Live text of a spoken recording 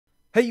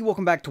Hey,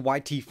 welcome back to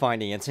YT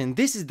Finance, and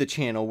this is the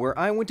channel where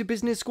I went to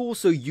business school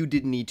so you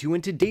didn't need to,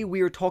 and today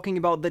we are talking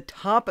about the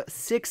top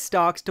 6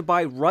 stocks to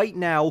buy right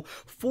now.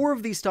 4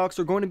 of these stocks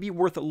are going to be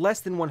worth less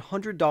than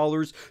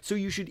 $100, so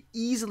you should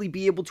easily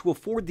be able to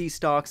afford these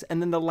stocks,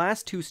 and then the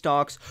last 2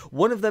 stocks,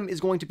 one of them is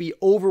going to be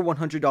over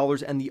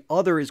 $100, and the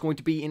other is going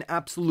to be an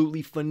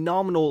absolutely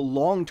phenomenal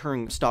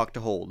long-term stock to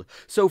hold.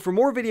 So for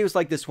more videos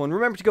like this one,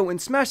 remember to go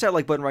and smash that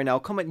like button right now,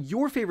 comment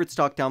your favorite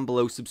stock down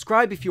below,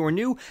 subscribe if you are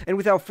new, and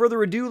without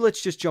further ado,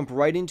 let's just jump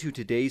right into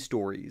today's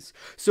stories.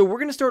 So we're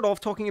going to start off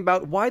talking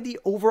about why the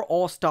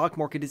overall stock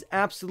market is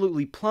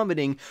absolutely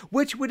plummeting,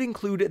 which would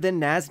include the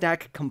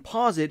NASDAQ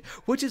composite,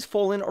 which has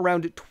fallen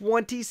around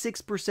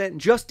 26%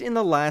 just in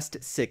the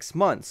last 6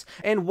 months.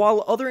 And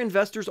while other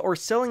investors are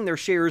selling their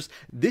shares,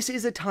 this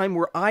is a time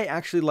where I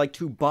actually like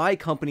to buy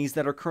companies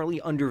that are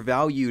currently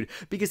undervalued,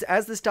 because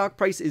as the stock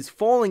price is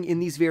falling in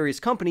these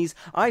various companies,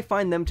 I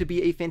find them to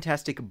be a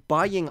fantastic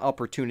buying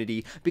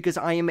opportunity because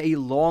I am a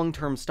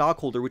long-term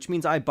stockholder, which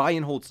means I buy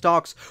and hold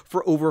stocks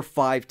for over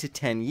 5 to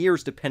 10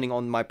 years, depending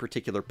on my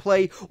particular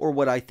play or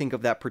what I think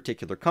of that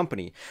particular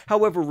company.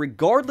 However,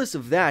 regardless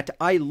of that,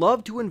 I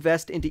love to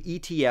invest into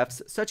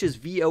ETFs such as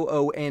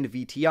VOO and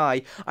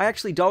VTI. I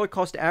actually dollar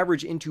cost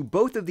average into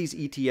both of these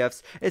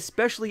ETFs,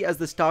 especially as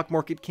the stock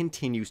market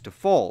continues to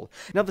fall.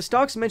 Now, the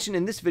stocks mentioned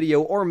in this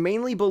video are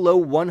mainly below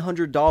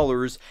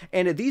 $100,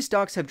 and these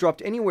stocks have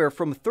dropped anywhere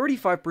from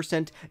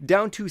 35%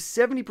 down to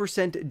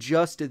 70%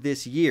 just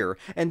this year.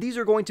 And these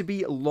are going to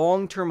be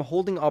long-term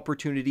holding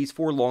opportunities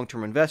for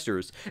long-term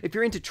investors. If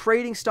you're into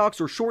trading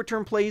stocks or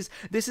short-term plays,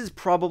 this is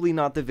probably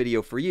not the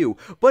video for you.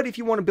 But if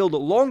you want to build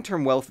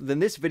long-term wealth, then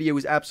this video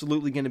is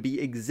absolutely going to be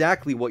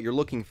exactly what you're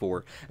looking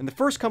for. And the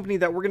first company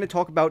that we're going to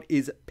talk about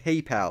is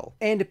PayPal.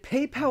 And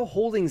PayPal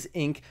Holdings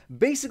Inc.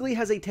 basically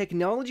has a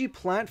technology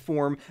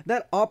platform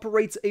that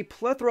operates a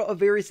plethora of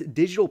various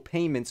digital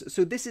payments.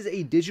 So this is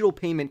a digital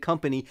payment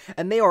company,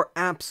 and they are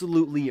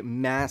absolutely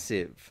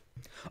massive.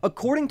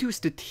 According to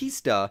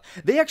Statista,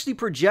 they actually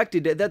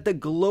projected that the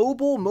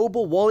global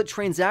mobile wallet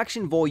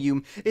transaction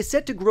volume is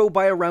set to grow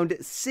by around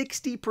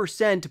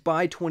 60%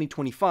 by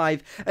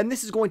 2025, and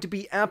this is going to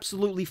be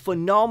absolutely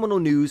phenomenal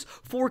news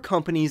for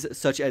companies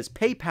such as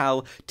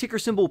PayPal, ticker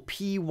symbol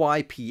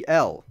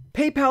PYPL.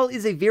 PayPal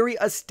is a very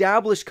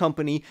established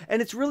company, and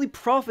it's really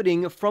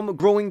profiting from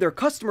growing their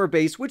customer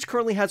base, which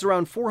currently has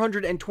around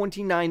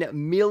 429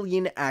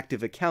 million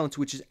active accounts,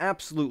 which is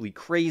absolutely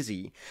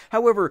crazy.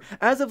 However,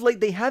 as of late,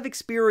 they have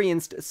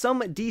experienced some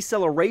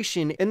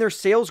deceleration in their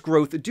sales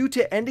growth due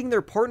to ending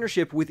their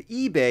partnership with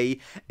eBay,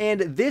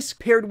 and this,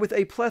 paired with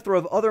a plethora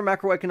of other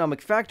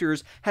macroeconomic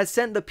factors, has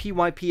sent the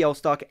PYPL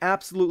stock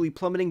absolutely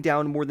plummeting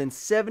down more than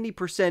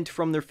 70%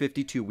 from their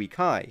 52-week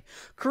high.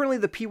 Currently,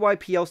 the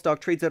PYPL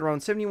stock trades at around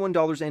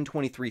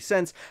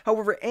 $71.23.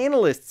 However,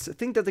 analysts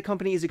think that the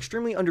company is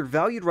extremely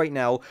undervalued right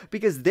now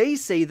because they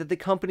say that the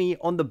company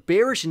on the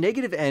bearish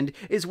negative end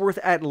is worth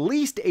at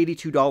least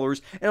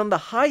 $82, and on the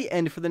high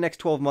end for the next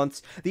 12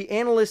 months, the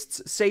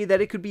analysts say that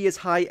it could be as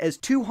high as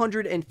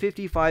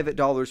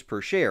 $255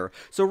 per share.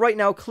 So right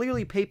now,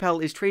 clearly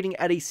PayPal is trading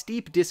at a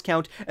steep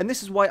discount, and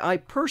this is why I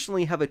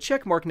personally have a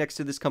check mark next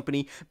to this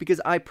company, because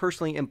I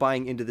personally am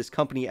buying into this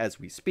company as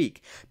we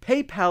speak.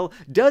 PayPal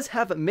does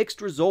have mixed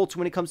results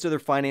when it comes to their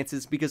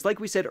finances, because like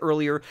we said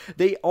earlier,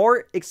 they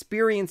are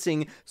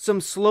experiencing some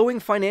slowing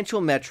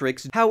financial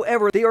metrics.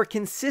 However, they are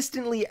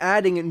consistently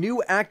adding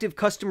new active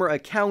customer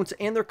accounts,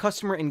 and their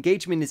customer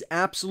engagement is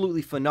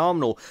absolutely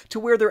phenomenal, to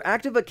where their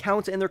active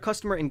accounts and their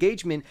customer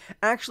engagement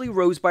actually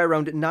rose by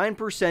around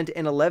 9%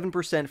 and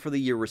 11% for the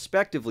year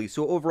respectively.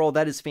 So overall,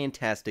 that is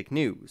fantastic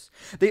news.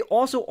 They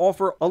also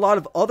offer a lot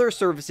of other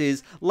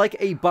services like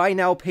a buy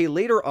now pay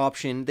later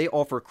option. They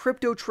offer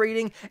crypto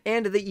trading,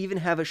 and they even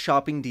have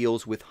shopping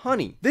deals with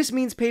Honey. This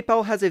means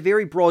PayPal has a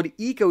very broad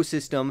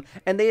ecosystem,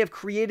 and they have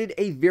created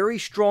a very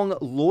strong,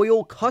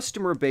 loyal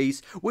customer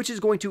base, which is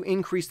going to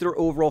increase their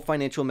overall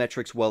financial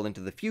metrics well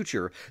into the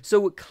future.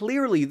 So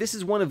clearly, this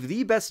is one of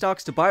the best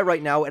stocks to buy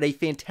right now at a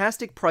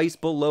fantastic price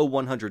below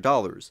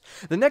 $100.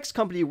 The next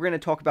company we're going to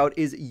talk about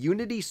is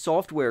Unity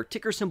Software,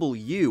 ticker symbol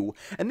U,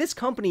 and this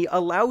company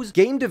allows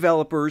game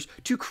developers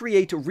to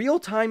create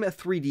real-time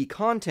 3D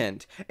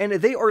content, and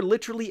they are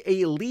literally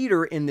a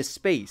leader in this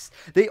space.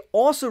 They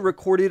also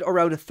recorded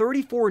around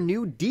 34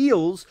 new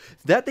deals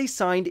that they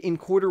signed in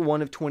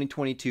Q1 of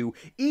 2022,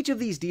 each of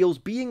these deals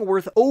being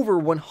worth over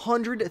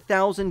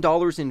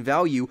 $100,000 in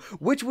value,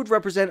 which would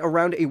represent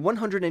around a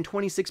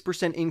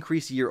 126%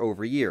 increase year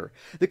over year.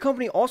 The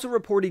company also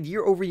reported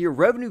year-over-year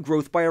revenue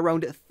growth by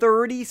around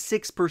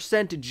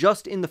 36%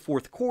 just in the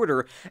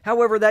Q4.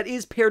 However, that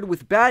is paired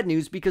with bad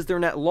news because their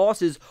net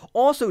losses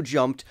also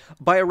jumped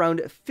by around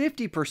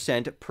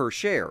 50% per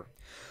share.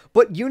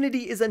 But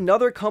Unity is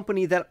another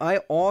company that I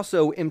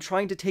also am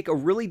trying to take a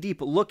really deep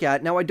look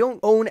at. Now, I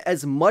don't own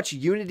as much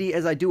Unity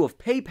as I do of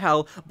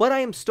PayPal, but I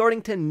am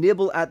starting to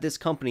nibble at this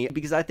company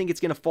because I think it's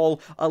going to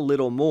fall a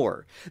little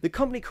more. The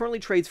company currently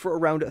trades for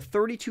around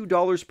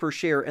 $32 per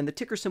share, and the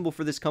ticker symbol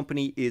for this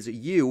company is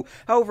U.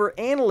 However,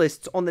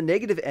 analysts on the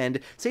negative end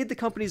say the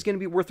company is going to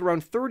be worth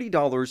around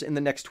 $30 in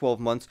the next 12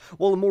 months,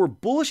 while more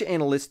bullish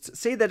analysts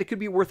say that it could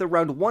be worth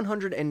around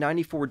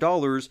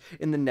 $194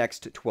 in the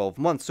next 12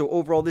 months. So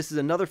overall, this is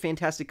another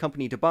fantastic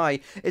company to buy,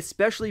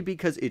 especially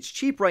because it's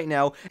cheap right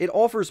now. It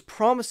offers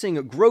promising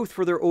growth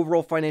for their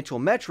overall financial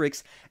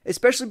metrics,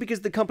 especially because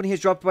the company has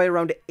dropped by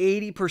around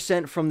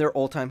 80% from their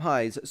all-time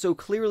highs. So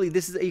clearly,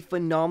 this is a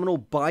phenomenal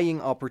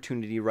buying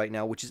opportunity right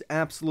now, which is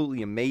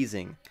absolutely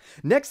amazing.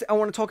 Next, I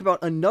want to talk about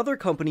another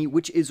company,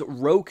 which is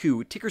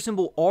Roku, ticker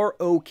symbol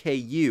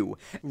ROKU.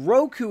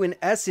 Roku, in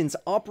essence,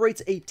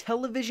 operates a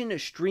television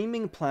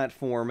streaming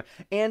platform,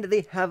 and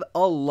they have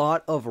a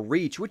lot of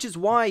reach, which is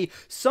why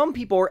some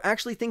people are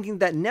actually thinking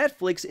that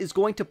Netflix is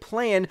going to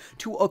plan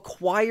to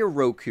acquire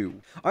Roku.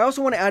 I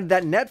also want to add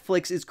that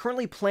Netflix is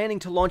currently planning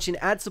to launch an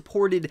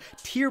ad-supported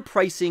tier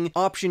pricing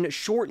option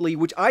shortly,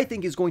 which I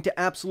think is going to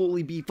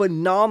absolutely be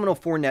phenomenal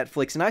for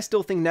Netflix, and I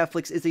still think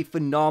Netflix is a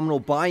phenomenal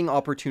buying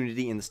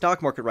opportunity in the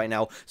stock market right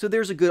now, so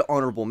there's a good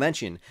honorable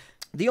mention.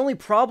 The only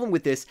problem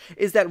with this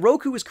is that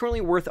Roku is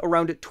currently worth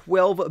around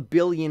 $12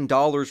 billion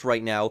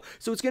right now,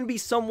 so it's going to be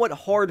somewhat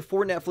hard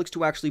for Netflix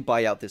to actually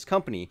buy out this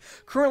company.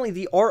 Currently,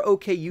 the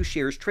ROKU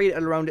shares trade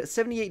at around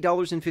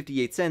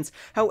 $78.58.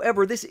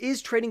 However, this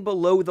is trading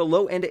below the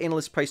low-end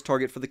analyst price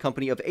target for the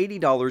company of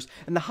 $80,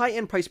 and the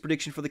high-end price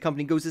prediction for the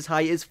company goes as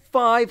high as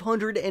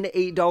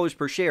 $508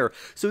 per share.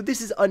 So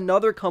this is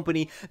another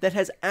company that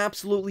has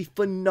absolutely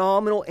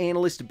phenomenal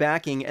analyst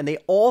backing, and they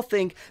all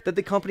think that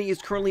the company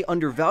is currently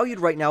undervalued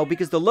right now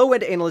because the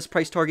low-end analyst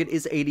price target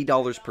is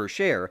 $80 per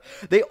share.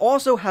 They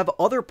also have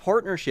other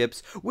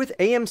partnerships with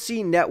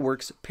AMC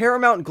Networks,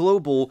 Paramount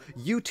Global,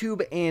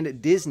 YouTube, and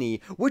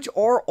Disney, which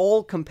are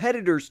all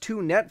competitors to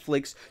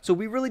Netflix, so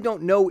we really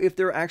don't know if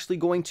they're actually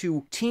going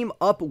to team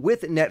up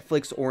with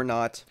Netflix or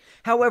not.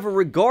 However,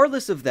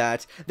 regardless of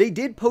that, they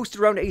did post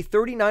around a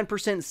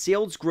 39%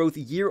 sales growth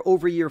year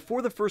over year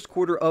for the first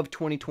quarter of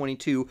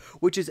 2022,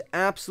 which is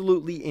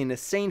absolutely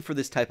insane for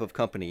this type of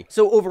company.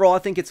 So overall, I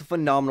think it's a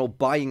phenomenal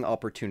buying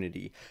opportunity.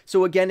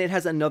 So again, it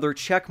has another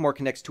check mark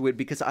next to it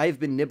because I've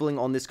been nibbling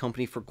on this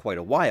company for quite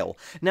a while.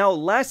 Now,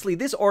 lastly,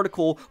 this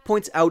article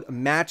points out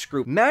Match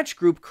Group. Match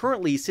Group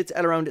currently sits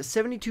at around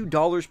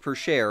 $72 per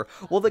share,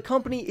 while the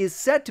company is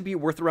set to be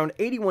worth around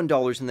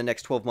 $81 in the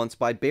next 12 months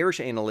by bearish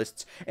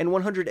analysts and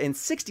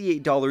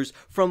 $168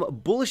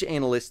 from bullish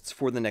analysts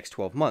for the next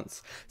 12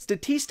 months.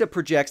 Statista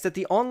projects that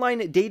the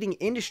online dating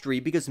industry,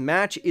 because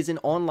Match is an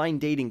online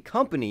dating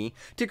company,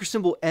 ticker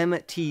symbol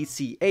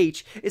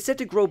MTCH, is set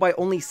to grow by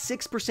only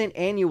 6%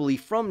 annually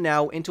from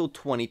now until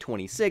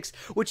 2026,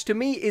 which to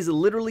me is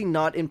literally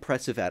not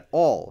impressive at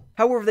all.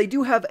 However, they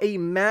do have a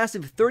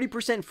massive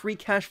 30% free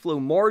cash flow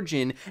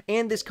margin,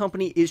 and this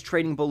company is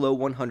trading below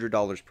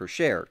 $100 per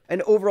share.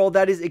 And overall,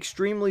 that is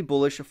extremely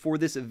bullish for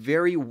this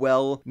very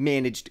well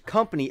managed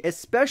company,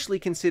 especially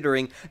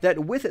considering that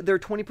with their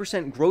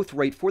 20% growth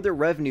rate for their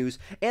revenues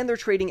and they're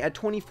trading at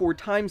 24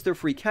 times their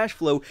free cash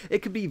flow,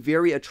 it could be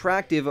very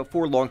attractive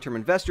for long-term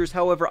investors.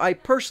 However, I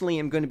personally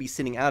am going to be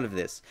sitting out of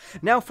this.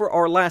 Now, for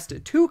our last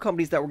two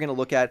companies that we're going to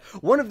look at,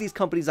 one of these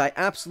companies I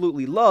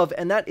absolutely love,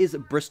 and that is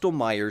Bristol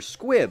Myers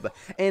Squibb.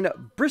 And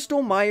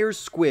Bristol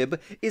Myers Squibb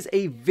is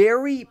a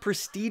very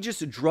prestigious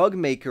drug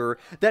maker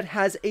that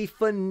has a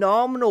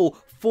phenomenal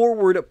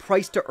forward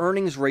price to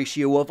earnings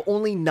ratio of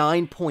only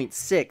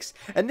 9.6.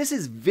 And this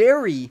is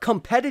very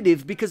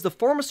competitive because the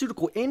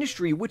pharmaceutical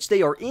industry, which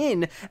they are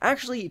in,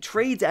 actually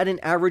trades at an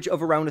average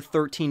of around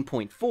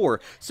 13.4.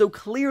 So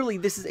clearly,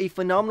 this is a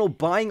phenomenal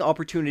buying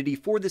opportunity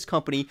for this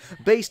company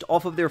based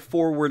off of their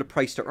forward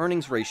price to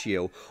earnings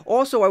ratio.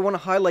 Also, I want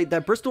to highlight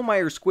that Bristol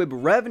Myers Squibb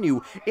revenue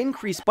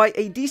increased by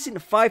a decent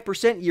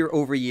 5% year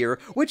over year,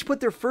 which put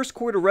their first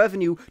quarter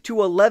revenue to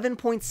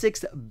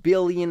 $11.6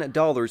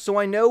 billion. So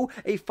I know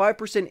a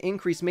 5%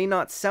 increase may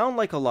not sound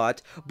like a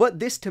lot, but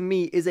this to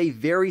me is a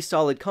very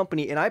solid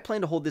company, and I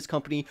plan to hold this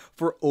company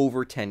for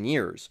over 10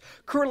 years.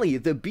 Currently,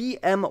 the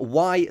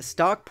BMY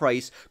stock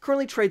price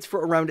currently trades for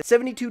around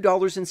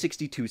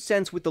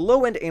 $72.62, with the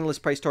low-end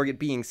analyst price target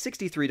being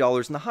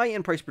 $63 and the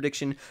high-end price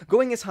prediction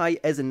going as high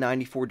as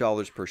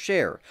 $94 per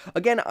share.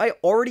 Again, I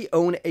already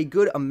own a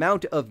good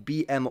amount of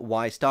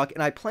BMY stock,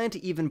 and I plan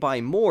to even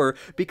buy more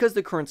because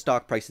the current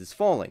stock price is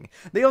falling.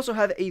 They also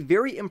have a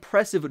very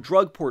impressive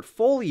drug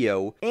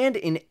portfolio, and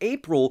in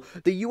April,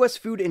 the U.S.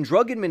 Food and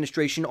Drug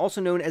Administration,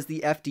 also known as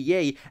the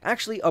FDA,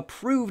 actually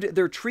approved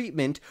their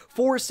treatment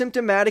for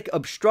symptomatic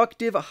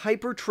obstructive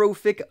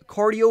hypertrophic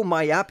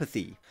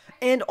cardiomyopathy.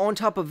 And on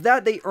top of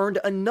that, they earned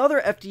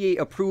another FDA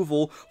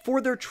approval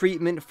for their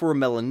treatment for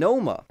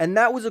melanoma, and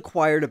that was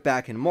acquired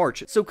back in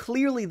March. So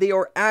clearly they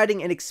are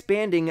adding and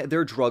expanding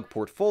their drug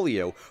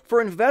portfolio.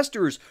 For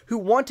investors who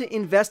want to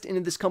invest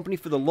into this company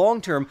for the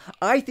long term,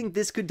 I think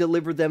this could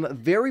deliver them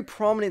very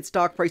prominent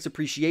stock price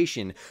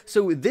appreciation.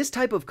 So this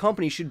type of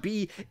company should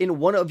be in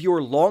one of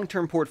your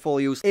long-term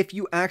portfolios if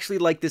you actually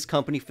like this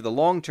company for the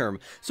long term.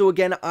 So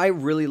again, I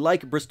really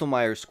like Bristol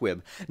Myers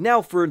Squibb.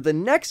 Now for the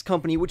next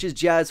company, which is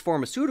Jazz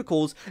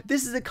Pharmaceuticals,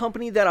 this is a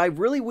company that I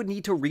really would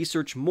need to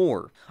research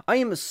more. I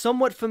am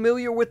somewhat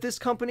familiar with this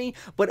company,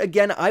 but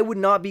again, I would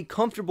not be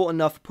comfortable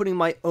enough putting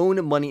my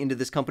own money into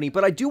this company,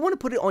 but I do want to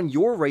put it on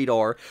your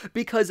radar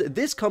because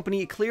this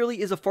company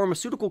clearly is a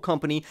pharmaceutical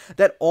company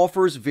that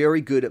offers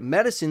very good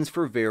medicines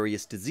for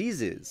various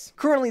diseases.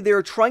 Currently, they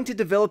are trying to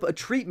develop a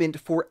treatment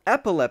for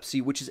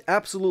epilepsy, which is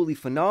absolutely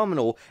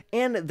phenomenal,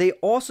 and they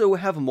also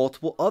have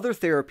multiple other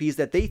therapies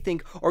that they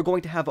think are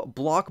going to have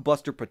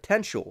blockbuster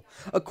potential.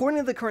 According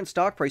to the current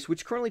stock price,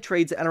 which currently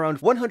trades at around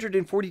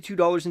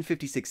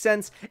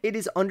 $142.56, it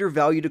is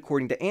undervalued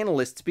according to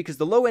analysts because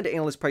the low-end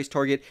analyst price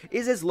target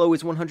is as low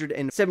as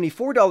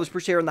 $174 per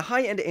share, and the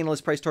high-end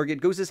analyst price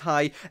target goes as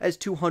high as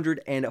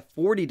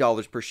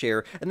 $240 per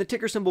share, and the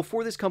ticker symbol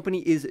for this company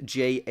is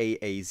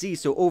JAAZ.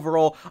 So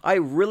overall, I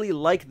really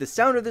like the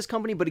sound of this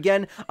company, but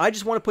again, I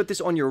just want to put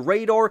this on your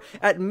radar.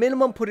 At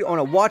minimum, put it on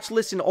a watch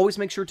list and always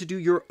make sure to do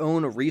your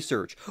own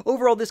research.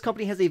 Overall, this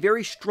company has a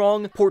very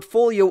strong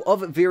portfolio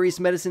of various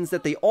medicines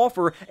that they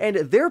offer, and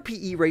their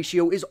PE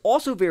ratio is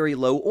also very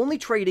low, only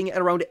trading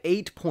at around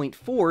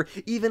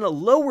 8.4, even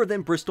lower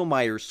than Bristol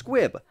Myers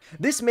Squibb.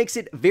 This makes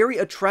it very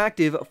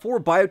attractive for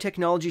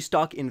biotechnology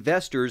stock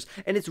investors,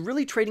 and it's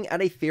really trading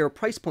at a fair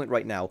price point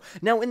right now.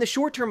 Now, in the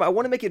short term, I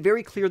want to make it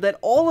very clear that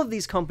all of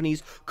these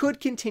companies could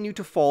continue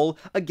to fall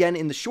again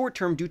in the short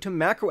term due to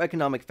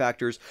macroeconomic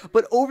factors,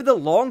 but over the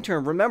long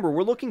term, remember,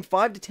 we're looking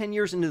 5 to 10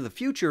 years into the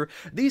future,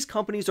 these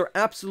companies are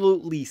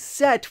absolutely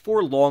set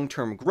for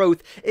long-term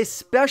growth,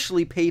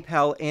 especially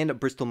PayPal and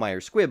Bristol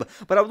Myers Squibb.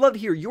 But I would love to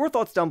hear your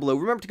thoughts down below.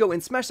 Remember to go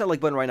and smash that like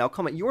button right now,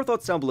 comment your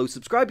thoughts down below,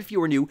 subscribe if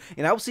you are new,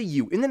 and I will see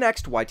you in the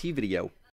next YT video.